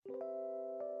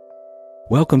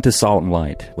Welcome to Salt and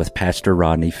Light with Pastor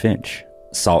Rodney Finch.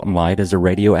 Salt and Light is a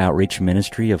radio outreach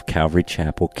ministry of Calvary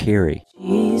Chapel, Cary.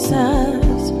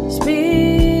 Jesus,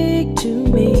 speak to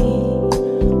me.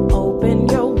 Open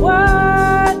your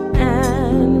word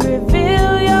and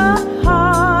reveal your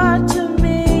heart to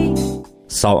me.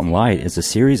 Salt and Light is a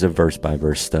series of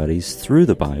verse-by-verse studies through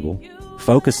the Bible,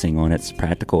 focusing on its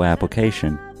practical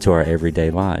application to our everyday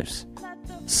lives.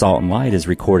 Salt and Light is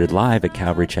recorded live at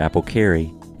Calvary Chapel, Cary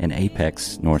in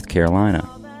Apex, North Carolina.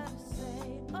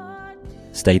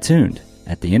 Stay tuned.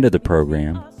 At the end of the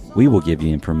program, we will give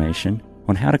you information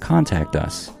on how to contact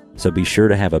us, so be sure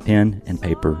to have a pen and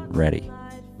paper ready.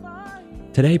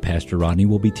 Today, Pastor Rodney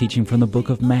will be teaching from the book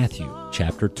of Matthew,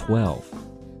 chapter 12.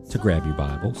 So grab your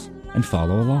Bibles and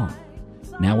follow along.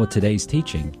 Now with today's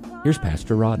teaching, here's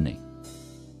Pastor Rodney.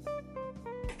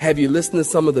 Have you listened to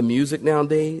some of the music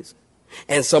nowadays?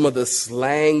 And some of the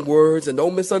slang words, and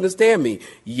don't misunderstand me.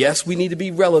 Yes, we need to be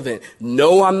relevant.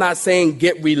 No, I'm not saying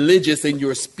get religious in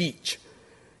your speech.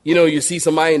 You know, you see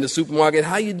somebody in the supermarket,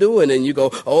 how you doing? And you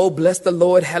go, oh, bless the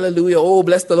Lord, hallelujah. Oh,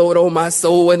 bless the Lord, oh, my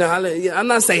soul. And I'm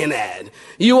not saying that.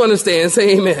 You understand?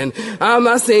 Say amen. I'm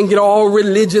not saying get all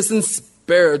religious and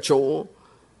spiritual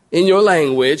in your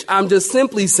language. I'm just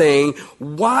simply saying,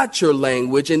 watch your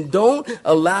language and don't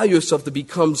allow yourself to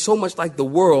become so much like the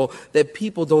world that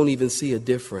people don't even see a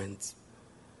difference.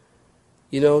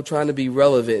 You know, trying to be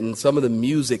relevant. And some of the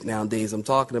music nowadays, I'm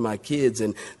talking to my kids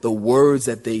and the words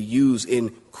that they use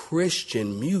in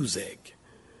Christian music.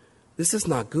 This is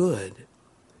not good.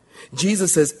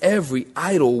 Jesus says every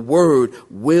idle word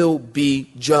will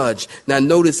be judged. Now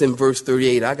notice in verse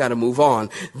 38, I got to move on.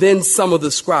 Then some of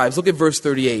the scribes, look at verse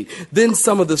 38. Then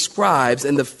some of the scribes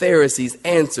and the Pharisees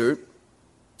answered,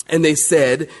 and they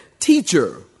said,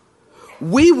 Teacher,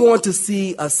 we want to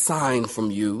see a sign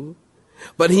from you.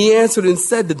 But he answered and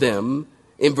said to them,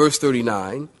 in verse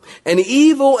 39, an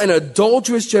evil and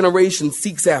adulterous generation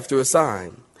seeks after a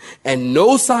sign, and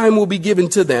no sign will be given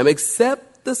to them except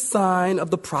the sign of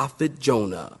the prophet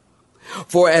Jonah.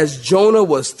 For as Jonah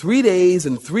was 3 days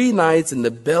and 3 nights in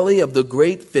the belly of the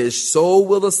great fish, so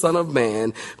will the Son of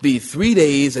Man be 3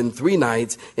 days and 3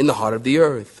 nights in the heart of the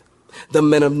earth. The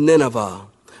men of Nineveh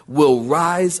will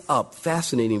rise up.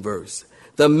 Fascinating verse.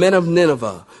 The men of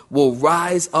Nineveh will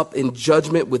rise up in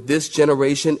judgment with this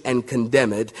generation and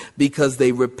condemn it, because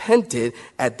they repented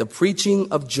at the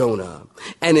preaching of Jonah.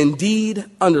 And indeed,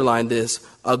 underline this,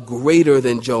 a greater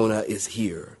than Jonah is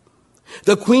here.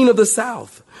 The queen of the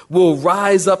south will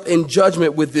rise up in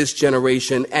judgment with this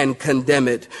generation and condemn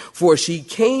it, for she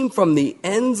came from the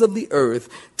ends of the earth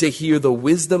to hear the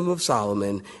wisdom of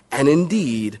Solomon. And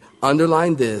indeed,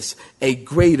 underline this, a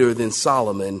greater than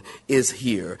Solomon is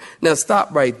here. Now stop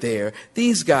right there.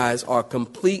 These guys are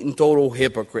complete and total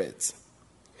hypocrites.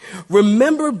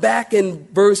 Remember back in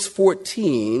verse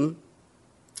 14,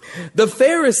 the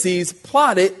Pharisees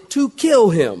plotted to kill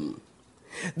him.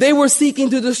 They were seeking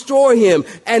to destroy him.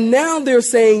 And now they're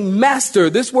saying master.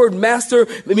 This word master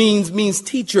means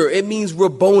teacher. It means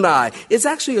Rabboni. It's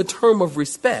actually a term of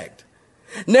respect.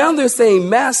 Now they're saying,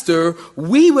 Master,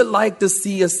 we would like to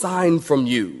see a sign from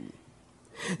you.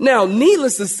 Now,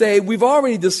 needless to say, we've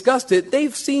already discussed it.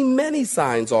 They've seen many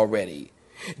signs already.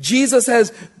 Jesus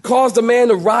has caused a man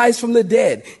to rise from the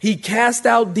dead. He cast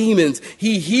out demons.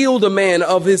 He healed a man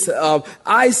of his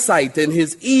eyesight and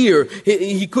his ear.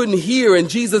 He couldn't hear, and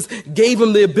Jesus gave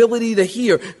him the ability to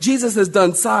hear. Jesus has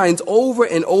done signs over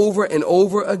and over and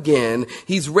over again.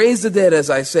 He's raised the dead, as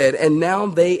I said, and now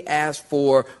they ask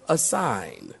for a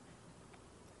sign.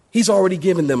 He's already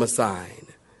given them a sign.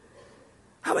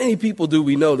 How many people do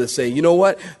we know that say, you know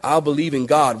what, I'll believe in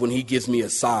God when he gives me a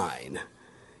sign?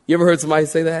 You ever heard somebody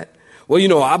say that? Well, you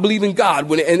know, I believe in God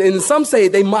and some say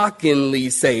it, they mockingly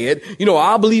say it. You know,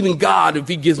 I'll believe in God if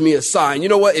he gives me a sign. You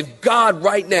know what? If God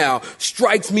right now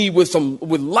strikes me with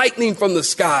lightning from the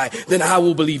sky, then I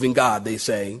will believe in God, they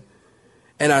say.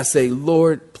 And I say,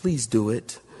 Lord, please do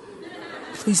it.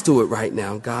 Please do it right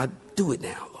now. God, do it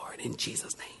now, Lord, in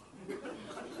Jesus' name.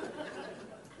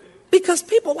 Because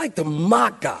people like to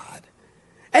mock God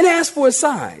and ask for a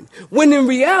sign, when in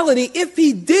reality, if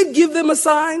he did give them a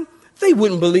sign, they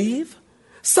wouldn't believe.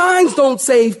 Signs don't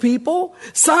save people.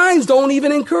 Signs don't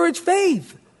even encourage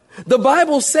faith. The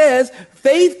Bible says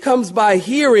faith comes by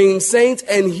hearing, saints,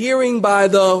 and hearing by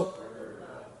the...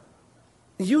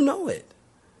 You know it.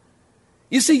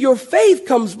 You see, your faith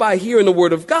comes by hearing the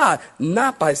word of God,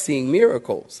 not by seeing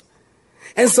miracles.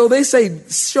 And so they say,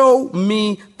 show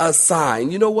me a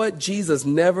sign. You know what? Jesus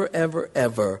never, ever,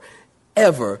 ever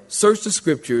search the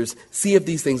scriptures, see if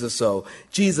these things are so.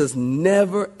 Jesus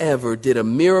never, ever did a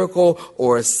miracle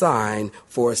or a sign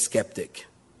for a skeptic.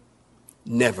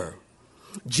 Never.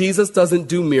 Jesus doesn't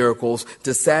do miracles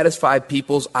to satisfy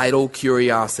people's idle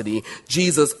curiosity.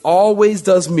 Jesus always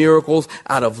does miracles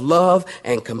out of love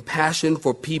and compassion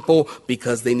for people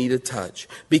because they need a touch,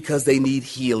 because they need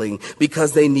healing,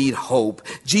 because they need hope.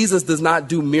 Jesus does not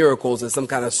do miracles as some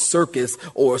kind of circus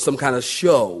or some kind of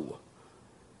show.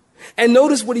 And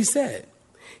notice what he said.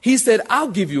 He said,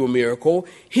 I'll give you a miracle.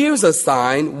 Here's a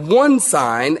sign, one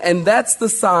sign, and that's the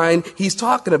sign he's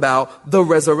talking about, the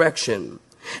resurrection.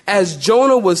 As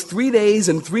Jonah was 3 days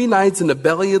and 3 nights in the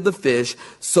belly of the fish,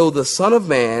 so the Son of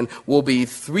Man will be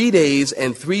 3 days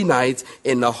and 3 nights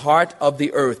in the heart of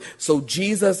the earth. So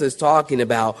Jesus is talking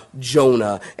about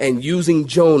Jonah and using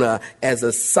Jonah as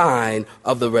a sign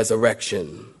of the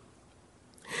resurrection.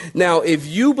 Now, if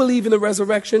you believe in the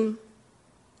resurrection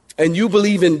and you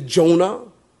believe in Jonah,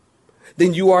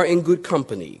 then you are in good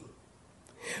company.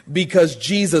 Because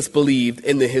Jesus believed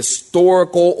in the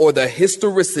historical or the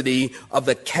historicity of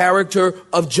the character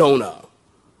of Jonah.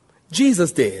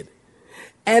 Jesus did.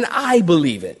 And I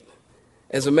believe it.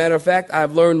 As a matter of fact,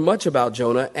 I've learned much about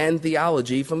Jonah and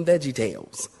theology from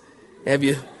VeggieTales. Have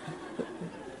you?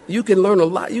 You can learn a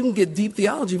lot. You can get deep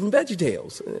theology from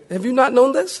VeggieTales. Have you not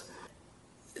known this?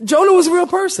 Jonah was a real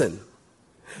person.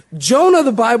 Jonah,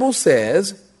 the Bible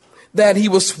says, that he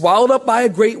was swallowed up by a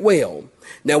great whale.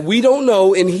 Now, we don't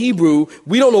know in Hebrew,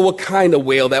 we don't know what kind of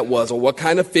whale that was or what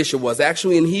kind of fish it was.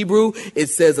 Actually, in Hebrew, it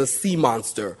says a sea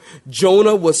monster.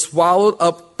 Jonah was swallowed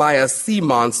up by a sea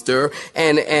monster,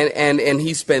 and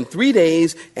he spent 3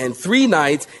 days and 3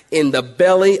 nights in the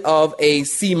belly of a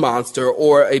sea monster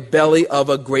or a belly of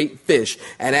a great fish.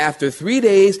 And after 3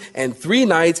 days and 3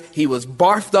 nights, he was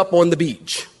barfed up on the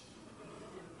beach,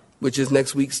 which is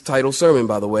next week's title sermon,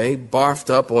 by the way, barfed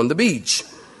up on the beach.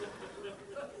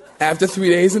 After 3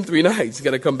 days and 3 nights, you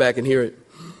got to come back and hear it.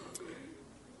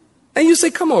 And you say,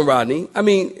 come on, Rodney. I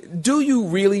mean, do you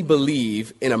really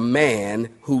believe in a man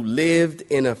who lived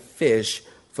in a fish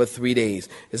for 3 days?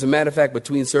 As a matter of fact,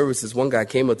 between services, one guy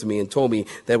came up to me and told me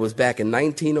that it was back in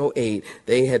 1908,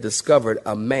 they had discovered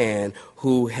a man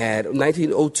who had,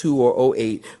 1902 or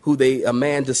 08, a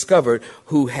man discovered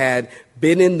who had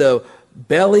been in the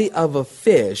belly of a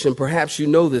fish, and perhaps you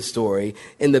know this story,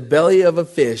 in the belly of a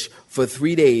fish for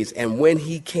 3 days. And when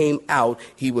he came out,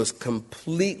 he was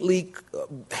completely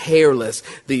hairless.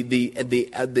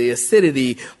 The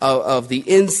acidity of the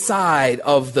inside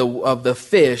of the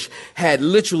fish had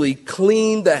literally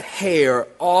cleaned the hair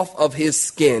off of his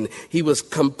skin. He was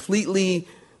completely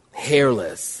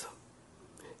hairless.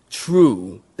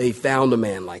 True, they found a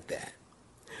man like that.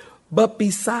 But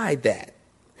beside that,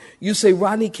 you say,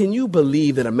 Rodney, can you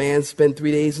believe that a man spent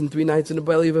 3 days and 3 nights in the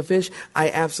belly of a fish? I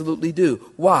absolutely do.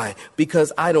 Why?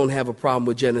 Because I don't have a problem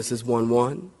with Genesis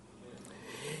 1:1.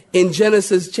 In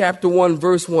Genesis chapter 1,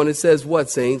 verse 1, it says what,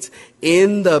 saints?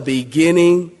 In the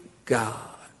beginning, God.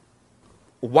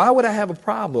 Why would I have a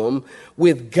problem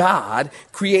with God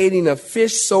creating a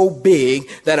fish so big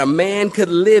that a man could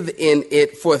live in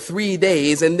it for 3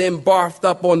 days and then barfed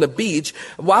up on the beach?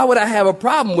 Why would I have a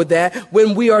problem with that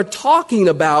when we are talking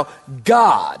about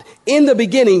God? In the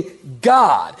beginning,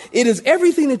 God. It is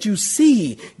everything that you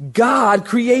see God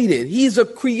created. He's a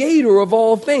creator of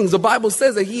all things. The Bible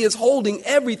says that he is holding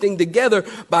everything together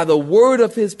by the word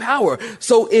of his power.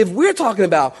 So if we're talking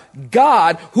about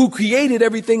God who created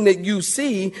everything that you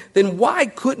see, then why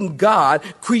couldn't God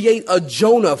create a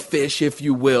Jonah fish, if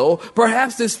you will?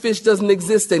 Perhaps this fish doesn't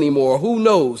exist anymore. Who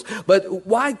knows? But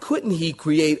why couldn't he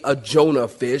create a Jonah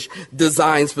fish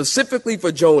designed specifically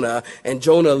for Jonah and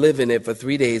Jonah live in it for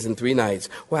 3 days and 3 nights?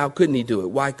 Well, how couldn't he do it?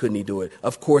 Why couldn't he do it?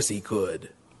 Of course he could.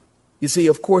 You see,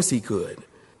 of course he could.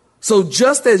 So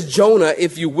just as Jonah,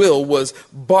 if you will, was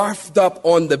barfed up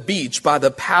on the beach by the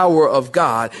power of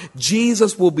God,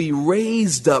 Jesus will be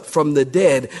raised up from the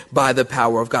dead by the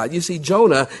power of God. You see,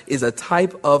 Jonah is a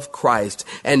type of Christ.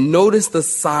 And notice the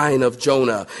sign of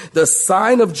Jonah. The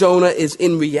sign of Jonah is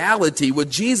in reality what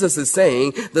Jesus is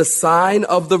saying, the sign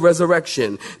of the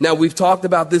resurrection. Now, we've talked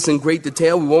about this in great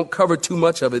detail. We won't cover too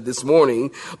much of it this morning.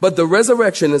 But the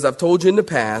resurrection, as I've told you in the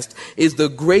past, is the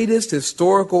greatest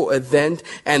historical event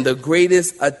and the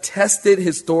greatest attested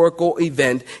historical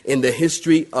event in the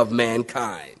history of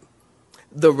mankind.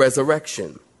 The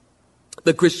resurrection.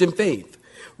 The Christian faith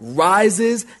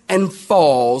rises and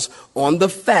falls on the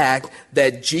fact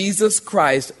that Jesus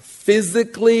Christ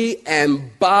physically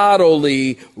and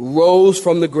bodily rose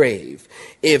from the grave.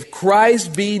 If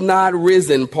Christ be not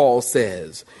risen, Paul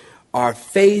says, our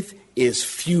faith is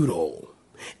futile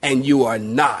and you are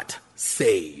not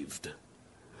saved.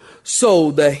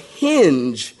 So the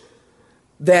hinge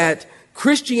that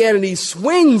Christianity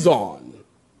swings on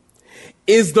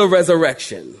is the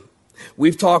resurrection.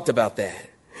 We've talked about that.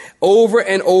 Over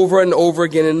and over and over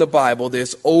again in the Bible,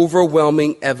 there's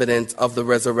overwhelming evidence of the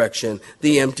resurrection.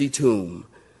 The empty tomb.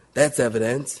 That's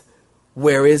evidence.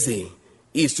 Where is he?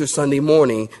 Easter Sunday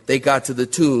morning, they got to the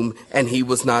tomb and he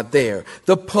was not there.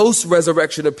 The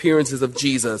post-resurrection appearances of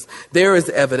Jesus, there is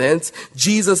evidence.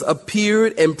 Jesus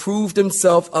appeared and proved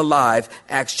himself alive.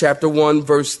 Acts chapter 1,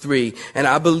 verse 3. And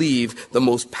I believe the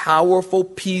most powerful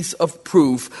piece of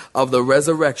proof of the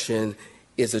resurrection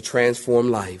is a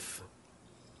transformed life.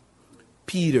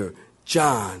 Peter,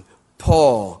 John,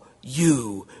 Paul,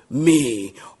 you,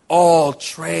 me, all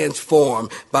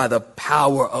transformed by the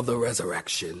power of the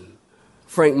resurrection.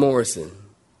 Frank Morrison,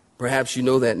 perhaps you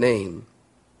know that name.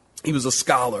 He was a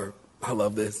scholar. I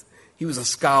love this. He was a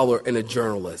scholar and a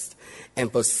journalist.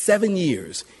 And for 7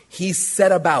 years, he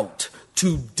set about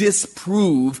to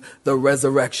disprove the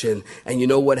resurrection. And you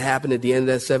know what happened at the end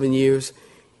of that 7 years?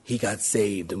 He got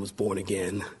saved and was born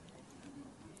again.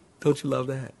 Don't you love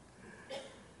that?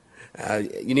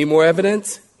 You need more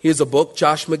evidence? Here's a book,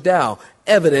 Josh McDowell,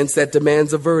 Evidence That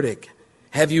Demands a Verdict.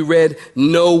 Have you read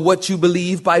Know What You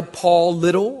Believe by Paul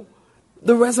Little?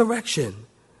 The resurrection,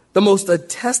 the most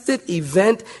attested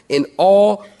event in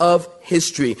all of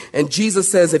history. And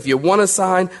Jesus says, if you want a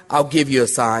sign, I'll give you a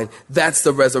sign. That's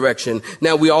the resurrection.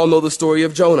 Now, we all know the story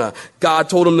of Jonah. God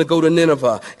told him to go to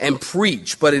Nineveh and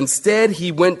preach, but instead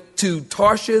he went to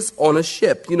Tarshish on a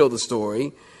ship. You know the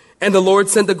story. And the Lord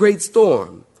sent a great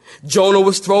storm. Jonah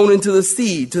was thrown into the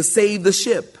sea to save the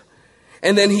ship.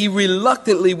 And then he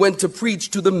reluctantly went to preach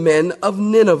to the men of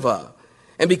Nineveh.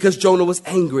 And because Jonah was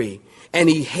angry and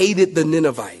he hated the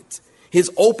Ninevites,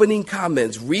 his opening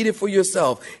comments, read it for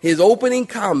yourself. His opening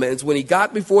comments when he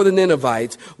got before the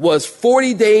Ninevites was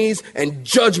 40 days and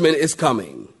judgment is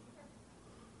coming.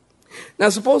 Now,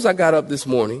 suppose I got up this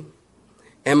morning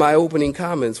and my opening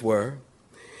comments were,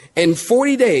 in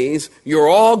 40 days, you're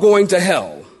all going to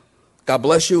hell. God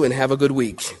bless you and have a good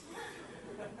week.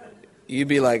 You'd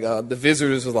be like, the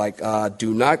visitors are like,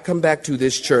 do not come back to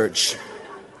this church.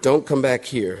 Don't come back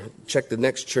here. Check the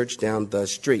next church down the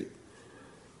street.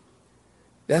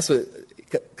 That's what,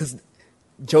 because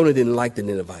Jonah didn't like the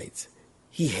Ninevites.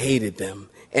 He hated them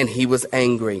and he was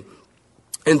angry.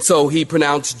 And so he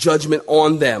pronounced judgment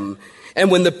on them.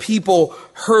 And when the people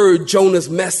heard Jonah's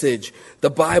message, the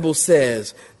Bible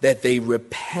says that they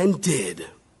repented.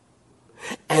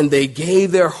 And they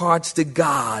gave their hearts to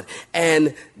God,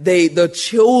 and the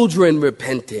children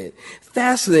repented.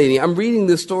 Fascinating. I'm reading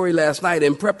this story last night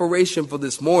in preparation for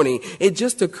this morning. It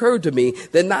just occurred to me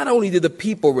that not only did the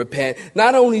people repent,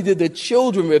 not only did the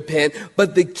children repent,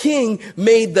 but the king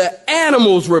made the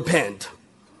animals repent.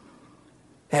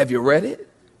 Have you read it?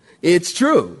 It's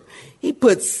true. He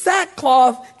put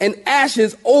sackcloth and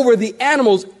ashes over the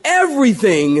animals.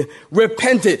 Everything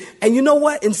repented. And you know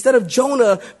what? Instead of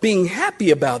Jonah being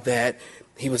happy about that,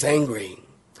 he was angry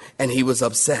and he was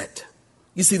upset.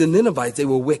 You see, the Ninevites, they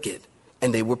were wicked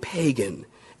and they were pagan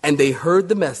and they heard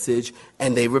the message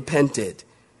and they repented.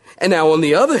 And now, on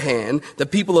the other hand, the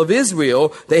people of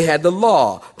Israel, they had the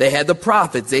law, they had the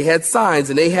prophets, they had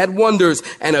signs, and they had wonders,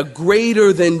 and a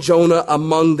greater than Jonah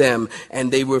among them.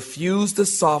 And they refused to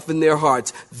soften their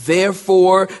hearts.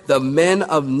 Therefore, the men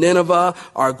of Nineveh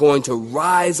are going to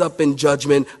rise up in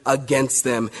judgment against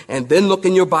them. And then look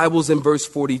in your Bibles in verse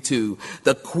 42.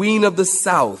 The queen of the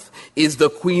south is the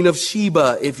queen of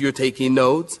Sheba, if you're taking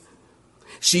notes.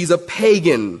 She's a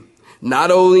pagan.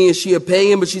 Not only is she a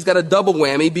pagan, but she's got a double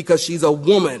whammy because she's a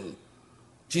woman.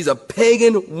 She's a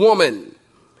pagan woman.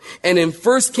 And in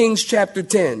 1 Kings chapter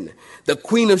 10, the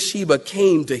queen of Sheba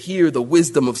came to hear the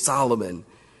wisdom of Solomon.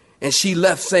 And she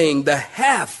left saying, the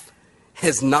half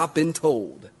has not been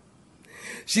told.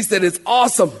 She said, it's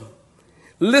awesome.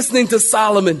 Listening to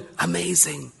Solomon,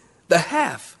 amazing. The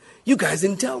half, you guys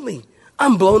didn't tell me.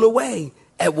 I'm blown away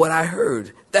at what I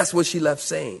heard. That's what she left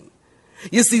saying.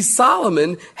 You see,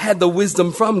 Solomon had the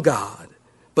wisdom from God,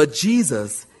 but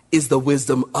Jesus is the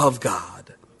wisdom of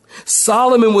God.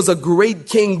 Solomon was a great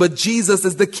king, but Jesus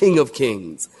is the King of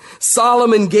Kings.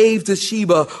 Solomon gave to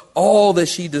Sheba all that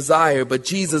she desired, but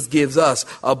Jesus gives us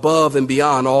above and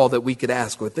beyond all that we could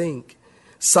ask or think.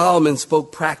 Solomon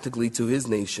spoke practically to his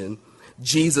nation.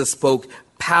 Jesus spoke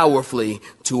powerfully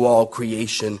to all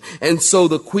creation. And so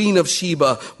the queen of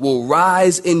Sheba will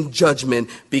rise in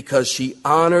judgment because she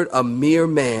honored a mere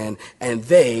man, and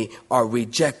they are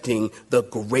rejecting the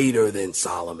greater than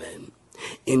Solomon.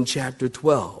 In chapter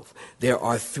 12, there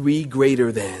are 3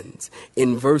 greater thans.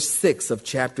 In verse 6 of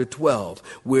chapter 12,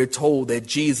 we're told that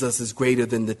Jesus is greater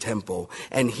than the temple.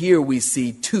 And here we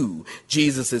see 2.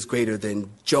 Jesus is greater than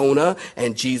Jonah,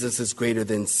 and Jesus is greater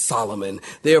than Solomon.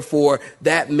 Therefore,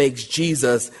 that makes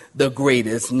Jesus the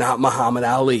greatest, not Muhammad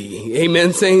Ali.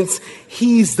 Amen, saints?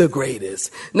 He's the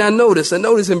greatest. Now notice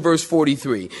in verse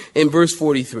 43.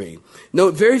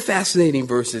 Note very fascinating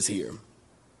verses here.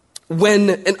 When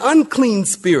an unclean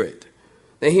spirit,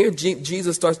 now here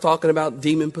Jesus starts talking about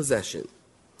demon possession.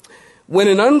 When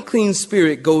an unclean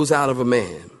spirit goes out of a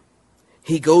man,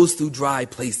 he goes through dry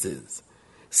places,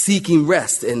 seeking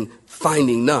rest and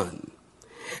finding none.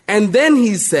 And then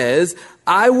he says,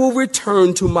 I will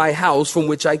return to my house from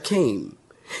which I came.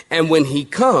 And when he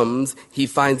comes, he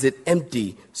finds it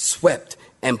empty, swept,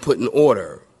 and put in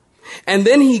order. And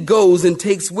then he goes and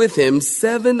takes with him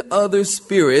 7 other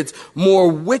spirits more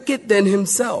wicked than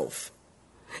himself.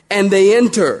 And they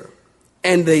enter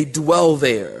and they dwell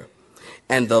there.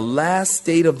 And the last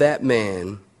state of that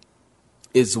man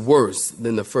is worse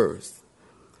than the first.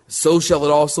 So shall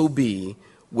it also be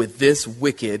with this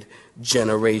wicked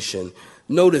generation.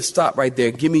 Notice, stop right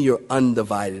there. Give me your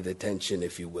undivided attention,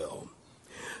 if you will.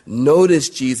 Notice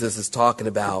Jesus is talking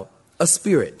about a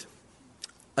spirit,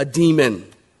 a demon,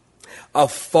 a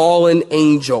fallen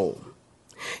angel,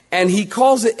 and he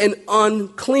calls it an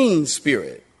unclean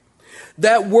spirit.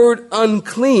 That word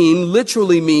unclean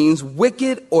literally means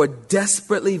wicked or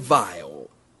desperately vile.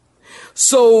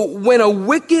 So when a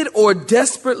wicked or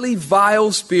desperately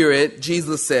vile spirit,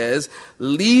 Jesus says,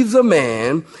 leaves a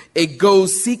man, it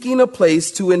goes seeking a place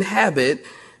to inhabit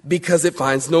because it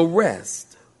finds no rest.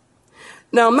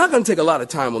 Now, I'm not going to take a lot of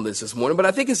time on this morning, but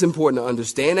I think it's important to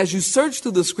understand. As you search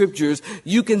through the scriptures,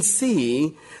 you can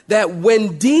see that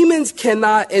when demons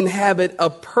cannot inhabit a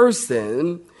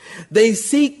person, they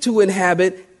seek to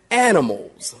inhabit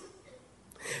animals.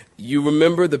 You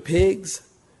remember the pigs?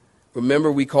 Remember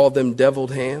we called them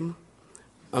deviled ham?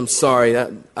 I'm sorry,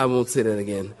 I won't say that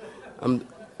again.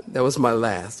 That was my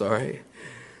last, all right?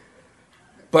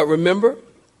 But remember?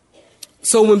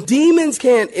 So when demons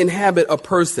can't inhabit a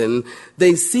person,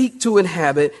 they seek to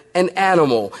inhabit an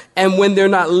animal. And when they're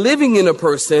not living in a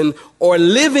person or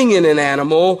living in an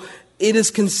animal, it is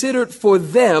considered for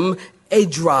them a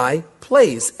dry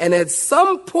place. And at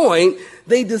some point,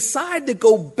 they decide to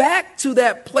go back to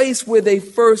that place where they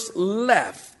first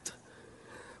left.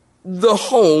 The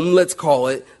home, let's call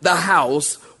it, the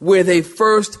house where they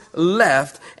first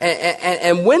left.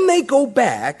 And when they go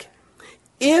back,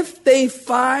 if they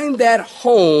find that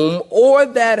home or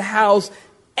that house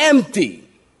empty,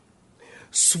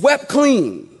 swept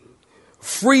clean,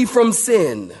 free from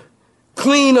sin,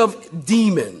 clean of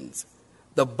demons,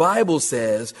 the Bible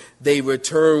says they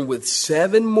return with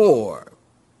 7 more.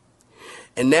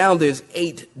 And now there's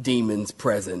 8 demons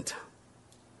present.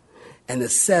 And the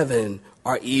 7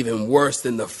 are even worse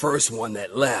than the first one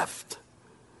that left.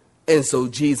 And so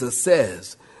Jesus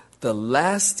says, the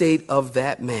last state of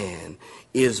that man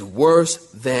is worse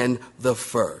than the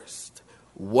first.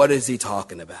 What is he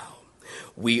talking about?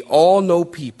 We all know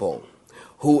people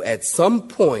who at some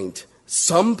point,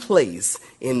 some place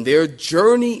in their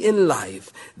journey in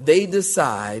life, they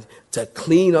decide to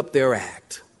clean up their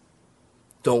act.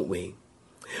 Don't we?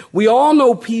 We all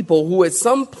know people who at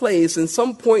some place and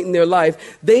some point in their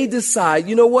life, they decide,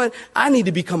 you know what? I need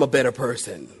to become a better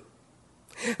person.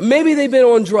 Maybe they've been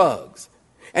on drugs.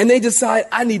 And they decide,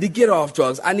 I need to get off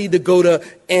drugs. I need to go to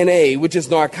NA, which is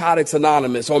Narcotics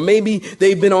Anonymous. Or maybe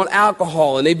they've been on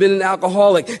alcohol and they've been an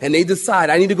alcoholic and they decide,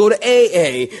 I need to go to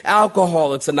AA,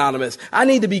 Alcoholics Anonymous. I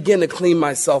need to begin to clean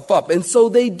myself up. And so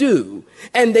they do.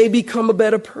 And they become a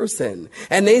better person.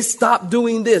 And they stop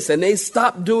doing this and they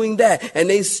stop doing that. And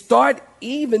they start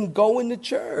even going to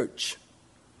church.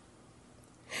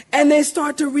 And they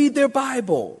start to read their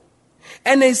Bible.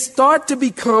 And they start to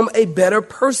become a better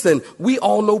person. We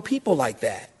all know people like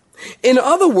that. In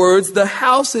other words, the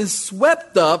house is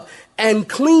swept up and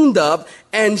cleaned up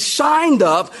and shined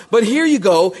up. But here you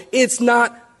go. It's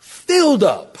not filled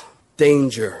up.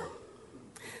 Danger.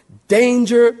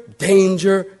 Danger,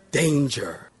 danger,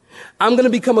 danger. I'm going to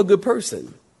become a good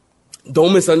person.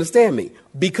 Don't misunderstand me.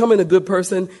 Becoming a good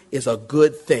person is a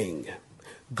good thing.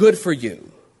 Good for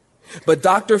you. But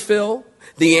Dr. Phil,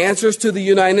 the answers to the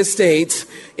United States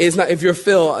is not, if you're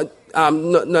Phil,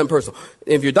 nothing personal.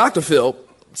 If you're Dr. Phil,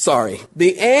 sorry.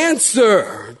 The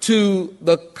answer to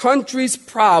the country's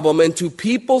problem and to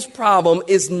people's problem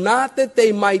is not that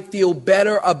they might feel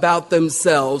better about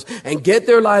themselves and get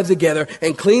their lives together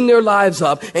and clean their lives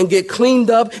up and get cleaned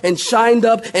up and shined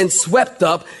up and swept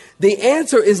up. The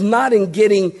answer is not in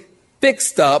getting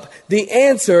fixed up. The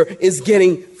answer is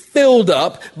getting filled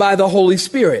up by the Holy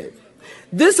Spirit.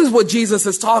 This is what Jesus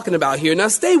is talking about here. Now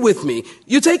stay with me.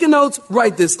 You taking notes?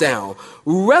 Write this down.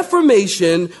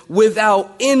 Reformation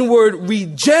without inward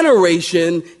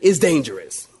regeneration is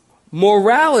dangerous.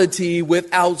 Morality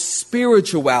without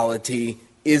spirituality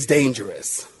is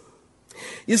dangerous.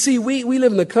 You see, we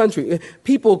live in a country,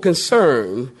 people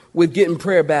concerned with getting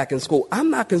prayer back in school. I'm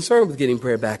not concerned with getting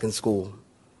prayer back in school.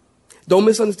 Don't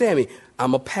misunderstand me.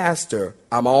 I'm a pastor.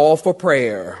 I'm all for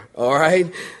prayer. All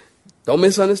right? Don't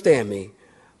misunderstand me.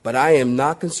 But I am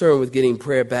not concerned with getting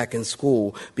prayer back in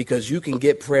school, because you can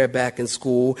get prayer back in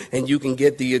school and you can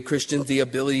get the Christians the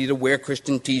ability to wear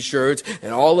Christian t-shirts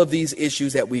and all of these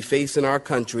issues that we face in our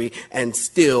country and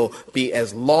still be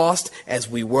as lost as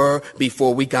we were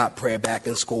before we got prayer back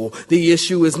in school. The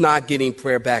issue is not getting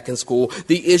prayer back in school.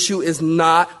 The issue is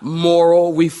not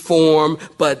moral reform,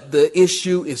 but the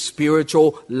issue is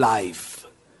spiritual life.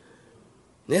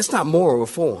 It's not moral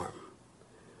reform.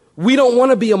 We don't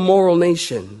want to be a moral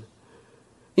nation.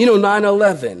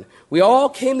 9/11, we all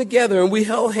came together and we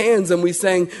held hands and we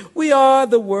sang, "We are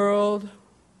the world,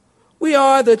 we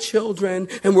are the children,"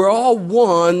 and we're all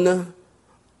one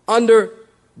under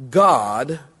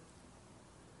God.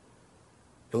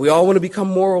 And we all want to become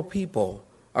moral people.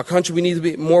 Our country, we need to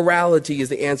be, morality is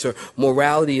the answer.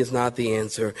 Morality is not the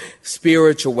answer.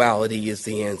 Spirituality is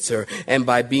the answer. And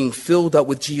by being filled up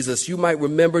with Jesus, you might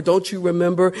remember, don't you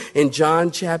remember in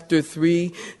John chapter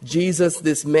 3, Jesus,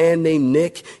 this man named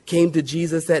Nick, came to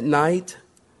Jesus at night.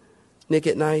 Nick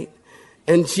at night.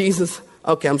 And Jesus,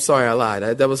 okay, I'm sorry, I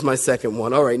lied. That was my second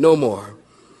one. All right, no more.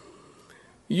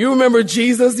 You remember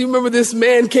Jesus? You remember this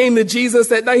man came to Jesus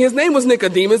that night? His name was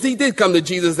Nicodemus. He did come to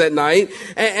Jesus that night.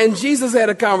 And Jesus had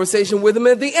a conversation with him.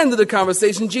 At the end of the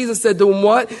conversation, Jesus said to him,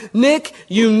 what? Nick,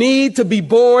 you need to be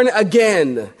born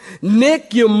again.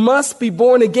 Nick, you must be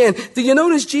born again. Do you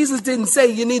notice Jesus didn't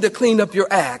say you need to clean up your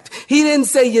act? He didn't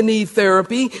say you need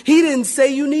therapy. He didn't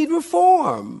say you need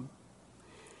reform.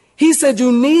 He said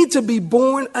you need to be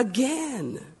born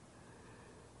again.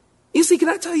 You see, can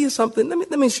I tell you something?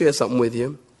 Let me share something with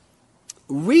you.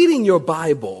 Reading your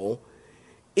Bible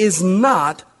is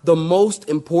not the most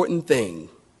important thing.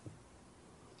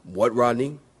 What,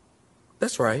 Rodney?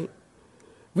 That's right.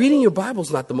 Reading your Bible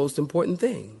is not the most important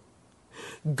thing.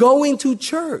 Going to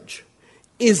church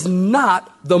is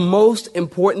not the most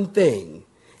important thing.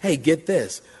 Hey, get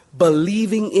this.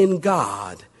 Believing in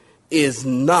God is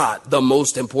not the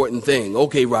most important thing.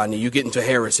 Okay, Rodney, you're getting to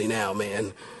heresy now,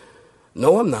 man.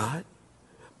 No, I'm not.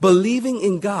 Believing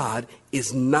in God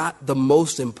is not the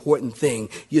most important thing.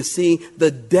 You see, the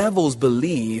devils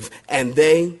believe and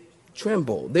they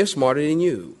tremble. They're smarter than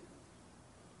you.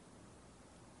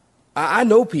 I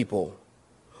know people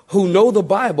who know the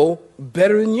Bible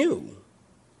better than you.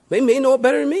 They may know it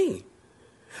better than me.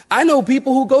 I know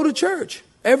people who go to church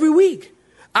every week.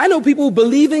 I know people who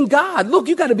believe in God. Look,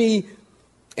 you got to be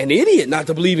an idiot not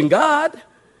to believe in God.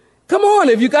 Come on,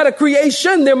 if you got a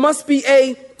creation, there must be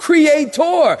a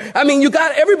creator. I mean,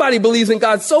 everybody believes in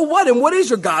God. So what? And what is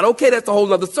your God? Okay, that's a whole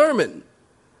nother sermon.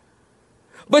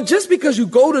 But just because you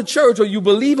go to church or you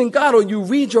believe in God or you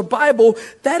read your Bible,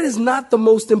 that is not the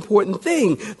most important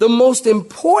thing. The most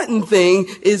important thing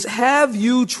is, have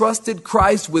you trusted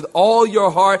Christ with all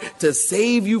your heart to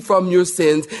save you from your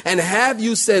sins? And have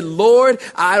you said, Lord,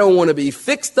 I don't want to be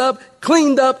fixed up,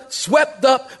 cleaned up, swept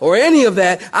up, or any of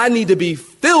that. I need to be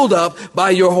filled up by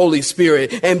your Holy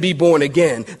Spirit and be born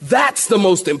again. That's the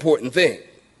most important thing.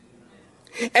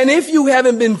 And if you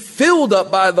haven't been filled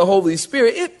up by the Holy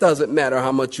Spirit, it doesn't matter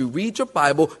how much you read your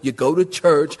Bible, you go to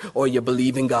church, or you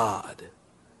believe in God.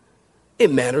 It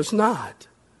matters not.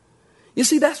 You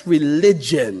see, that's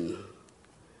religion.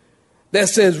 That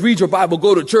says read your Bible,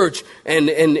 go to church,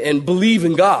 and believe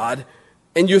in God,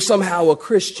 and you're somehow a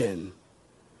Christian.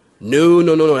 No.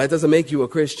 That doesn't make you a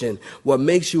Christian. What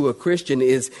makes you a Christian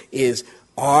is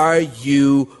are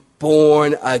you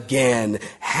born again?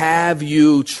 Have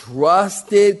you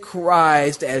trusted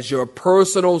Christ as your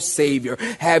personal Savior?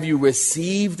 Have you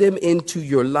received Him into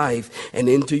your life and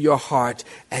into your heart,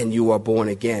 and you are born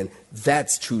again?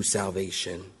 That's true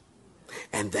salvation.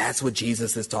 And that's what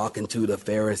Jesus is talking to the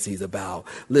Pharisees about.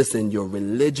 Listen, your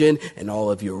religion and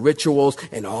all of your rituals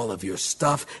and all of your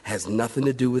stuff has nothing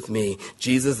to do with me.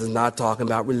 Jesus is not talking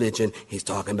about religion. He's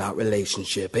talking about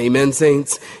relationship. Amen,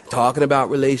 saints? Talking about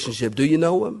relationship. Do you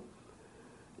know Him?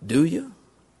 Do you?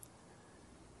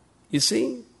 You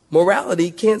see, morality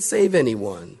can't save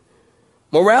anyone.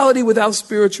 Morality without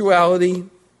spirituality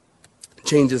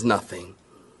changes nothing.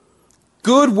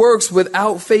 Good works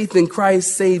without faith in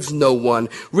Christ saves no one.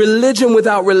 Religion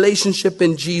without relationship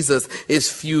in Jesus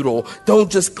is futile.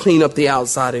 Don't just clean up the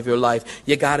outside of your life.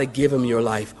 You got to give him your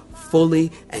life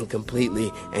fully and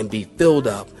completely and be filled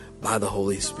up by the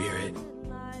Holy Spirit.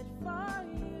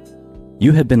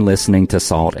 You have been listening to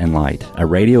Salt and Light, a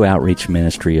radio outreach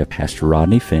ministry of Pastor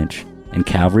Rodney Finch and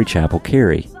Calvary Chapel,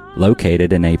 Cary,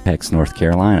 located in Apex, North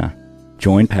Carolina.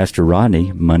 Join Pastor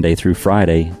Rodney Monday through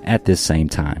Friday at this same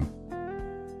time.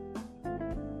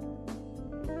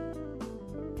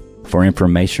 For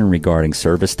information regarding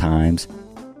service times,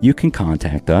 you can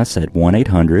contact us at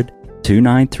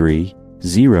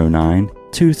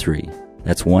 1-800-293-0923.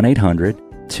 That's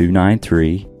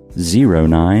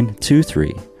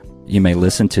 1-800-293-0923. You may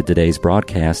listen to today's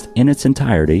broadcast in its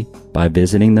entirety by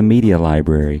visiting the media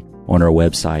library on our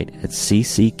website at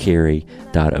cccary.org.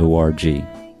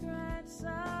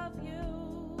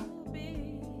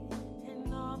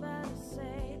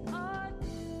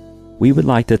 We would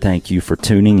like to thank you for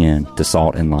tuning in to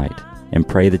Salt and Light and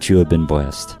pray that you have been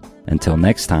blessed. Until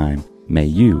next time, may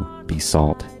you be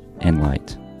salt and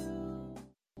light.